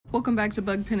Welcome back to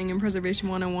Bug Pinning and Preservation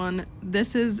 101.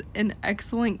 This is an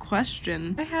excellent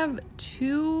question. I have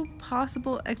two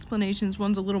possible explanations.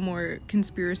 One's a little more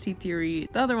conspiracy theory.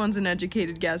 The other one's an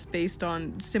educated guess based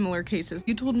on similar cases.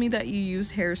 You told me that you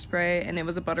used hairspray and it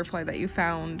was a butterfly that you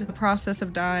found. The process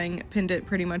of dyeing pinned it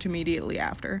pretty much immediately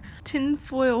after.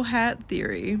 Tinfoil hat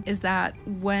theory is that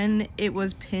when it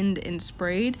was pinned and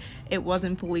sprayed, it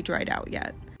wasn't fully dried out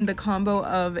yet. The combo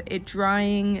of it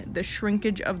drying, the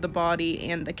shrinkage of the body,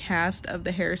 and the cast of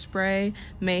the hairspray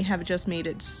may have just made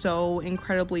it so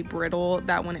incredibly brittle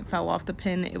that when it fell off the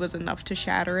pin, it was enough to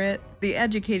shatter it. The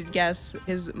educated guess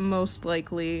is most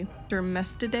likely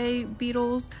Dermestidae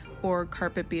beetles or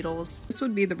carpet beetles. This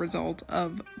would be the result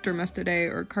of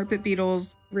Dermestidae or carpet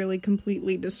beetles really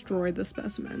completely destroy the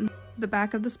specimen. The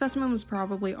back of the specimen was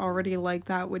probably already like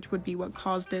that, which would be what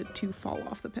caused it to fall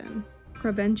off the pin.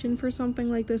 Prevention for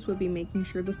something like this would be making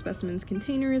sure the specimen's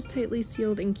container is tightly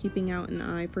sealed and keeping out an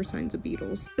eye for signs of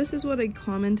beetles. This is what a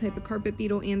common type of carpet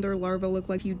beetle and their larvae look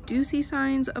like. If you do see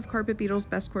signs of carpet beetles,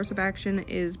 best course of action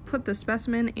is put the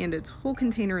specimen and its whole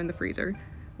container in the freezer.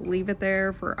 Leave it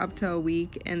there for up to a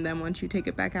week, and then once you take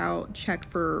it back out, check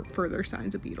for further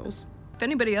signs of beetles. If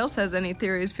anybody else has any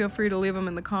theories, feel free to leave them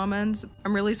in the comments.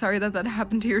 I'm really sorry that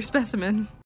happened to your specimen.